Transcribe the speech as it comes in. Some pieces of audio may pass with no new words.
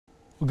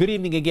Well, good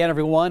evening again,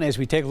 everyone, as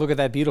we take a look at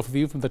that beautiful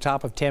view from the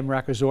top of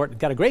Tamarack Resort. We've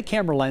got a great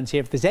camera lens here.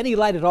 If there's any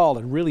light at all,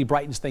 it really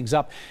brightens things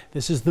up.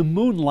 This is the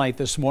moonlight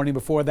this morning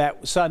before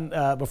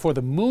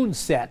the moon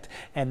set,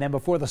 and then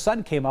before the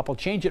sun came up. I'll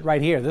change it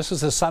right here. This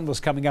is the sun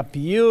was coming up.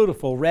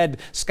 Beautiful red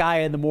sky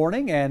in the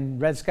morning, and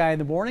red sky in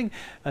the morning.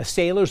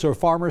 Sailors or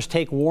farmers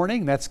take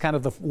warning. That's kind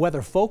of the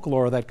weather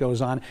folklore that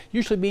goes on.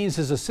 Usually means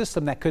there's a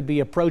system that could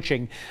be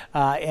approaching,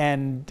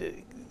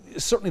 and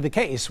certainly the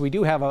case. We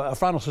do have a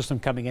frontal system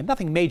coming in.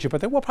 Nothing major,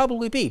 but there will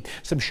probably be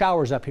some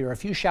showers up here. A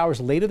few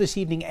showers later this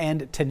evening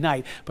and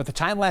tonight. But the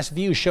time-lapse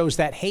view shows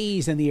that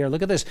haze in the air.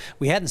 Look at this.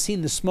 We hadn't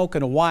seen the smoke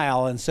in a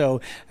while, and so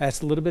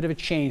that's a little bit of a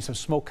change. Some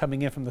smoke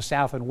coming in from the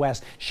south and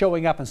west,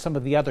 showing up in some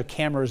of the other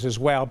cameras as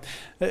well.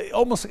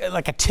 Almost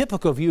like a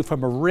typical view from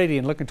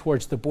Meridian looking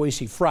towards the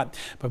Boise front.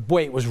 But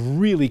boy, it was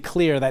really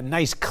clear. That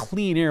nice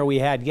clean air we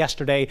had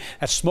yesterday.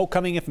 That smoke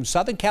coming in from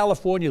Southern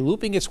California,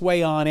 looping its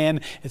way on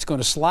in. It's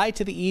going to slide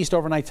to the east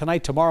overnight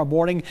tonight. Tomorrow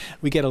morning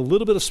we get a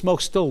little bit of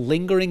smoke still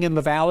lingering in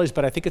the valleys,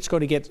 but I think it's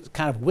going to get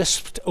kind of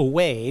wisped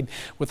away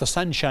with the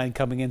sunshine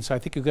coming in. So I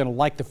think you're going to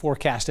like the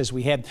forecast as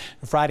we head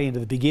Friday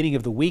into the beginning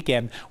of the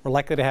weekend. We're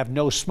likely to have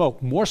no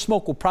smoke. More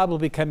smoke will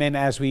probably come in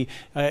as we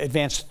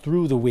advance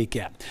through the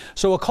weekend.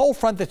 So a cold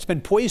front that's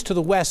been poised to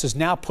the west is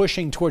now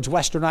pushing towards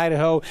western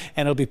Idaho,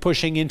 and it'll be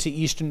pushing into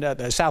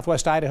eastern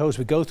southwest Idaho as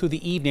we go through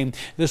the evening.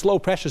 This low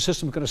pressure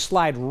system is going to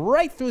slide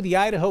right through the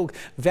Idaho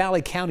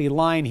Valley County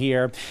line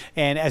here,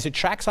 and as it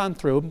tracks on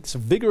through, it's a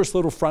vigorous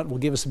little front. Will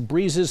give us some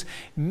breezes,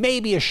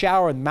 maybe a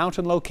shower in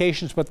mountain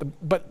locations,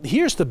 but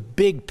here's the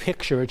big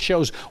picture. It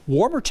shows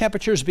warmer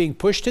temperatures being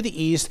pushed to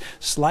the east.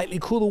 Slightly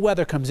cooler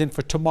weather comes in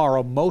for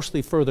tomorrow,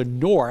 mostly further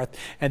north,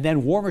 and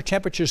then warmer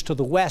temperatures to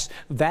the west.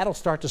 That'll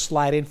start to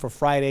slide in for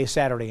Friday,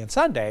 Saturday, and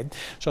Sunday.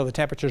 So the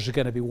temperatures are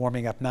going to be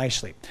warming up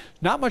nicely.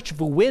 Not much of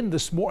a wind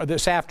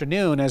this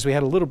afternoon, as we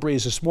had a little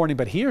breeze this morning,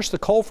 but here's the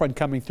cold front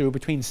coming through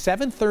between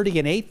 7:30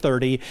 and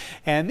 8:30,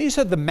 and these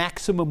are the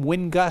maximum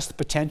wind gust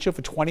potential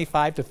for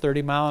 25 to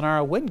 30 mile an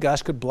hour wind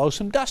gust. Could blow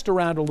some dust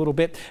around a little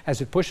bit as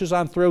it pushes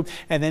on through,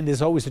 and then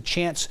there's always a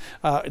chance,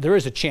 there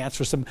is a chance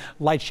for some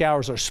light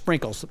showers or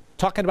sprinkles.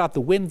 Talking about the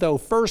wind though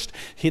first,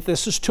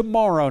 this is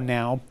tomorrow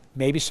now.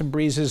 Maybe some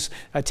breezes,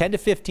 10 to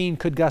 15,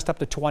 could gust up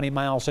to 20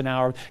 miles an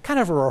hour. Kind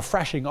of a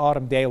refreshing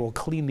autumn day. Will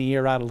clean the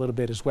air out a little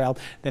bit as well.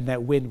 Then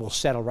that wind will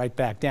settle right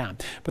back down.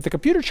 But the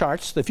computer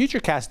charts, the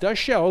futurecast does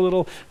show a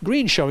little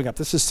green showing up.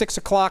 This is 6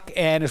 o'clock,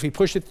 and as we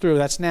push it through,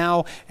 that's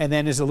now, and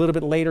then is a little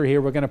bit later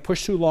here, we're going to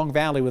push through Long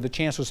Valley with a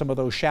chance of some of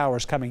those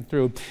showers coming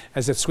through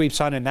as it sweeps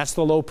on in. That's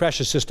the low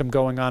pressure system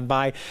going on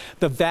by.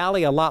 The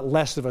valley, a lot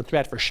less of a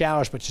threat for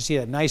showers, but you see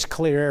that nice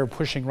clear air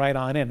pushing right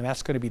on in, and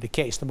that's going to be the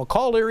case. The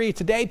McCall area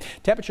today,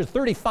 temperature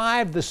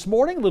 35 this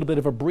morning, a little bit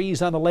of a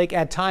breeze on the lake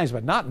at times,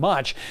 but not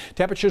much.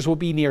 Temperatures will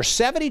be near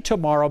 70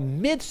 tomorrow,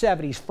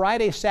 mid-70s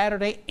Friday,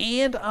 Saturday,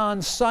 and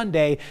on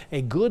Sunday.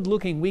 A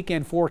good-looking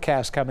weekend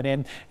forecast coming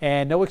in,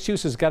 and no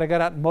excuses. Got to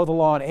get out and mow the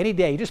lawn any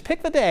day. Just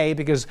pick the day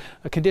because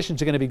the conditions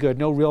are going to be good.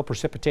 No real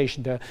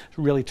precipitation to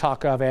really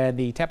talk of, and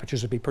the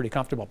temperatures will be pretty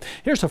comfortable.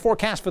 Here's the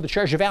forecast for the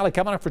Treasure Valley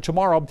coming up for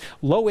tomorrow.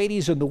 Low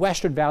 80s in the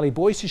western valley.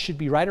 Boise should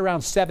be right around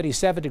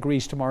 77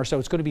 degrees tomorrow, so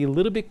it's going to be a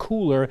little bit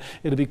cooler.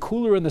 It'll be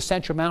cooler in the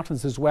central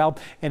mountains as well,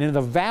 and in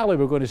the valley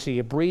we're going to see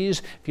a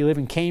breeze. If you live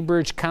in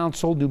Cambridge,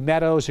 Council, New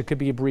Meadows, it could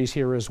be a breeze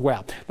here as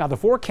well. Now the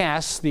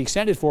forecast, the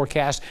extended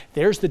forecast,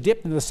 there's the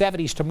dip in the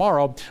 70s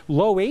tomorrow,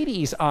 low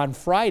 80s on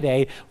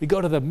Friday. We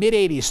go to the mid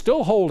 80s,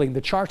 still holding.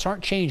 The charts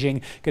aren't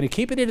changing. Going to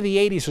keep it into the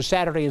 80s for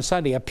Saturday and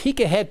Sunday. A peek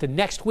ahead to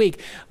next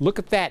week. Look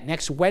at that.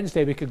 Next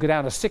Wednesday we could go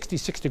down to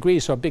 66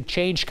 degrees, so a big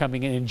change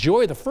coming in.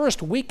 Enjoy the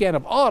first weekend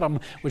of autumn,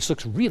 which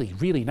looks really,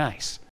 really nice.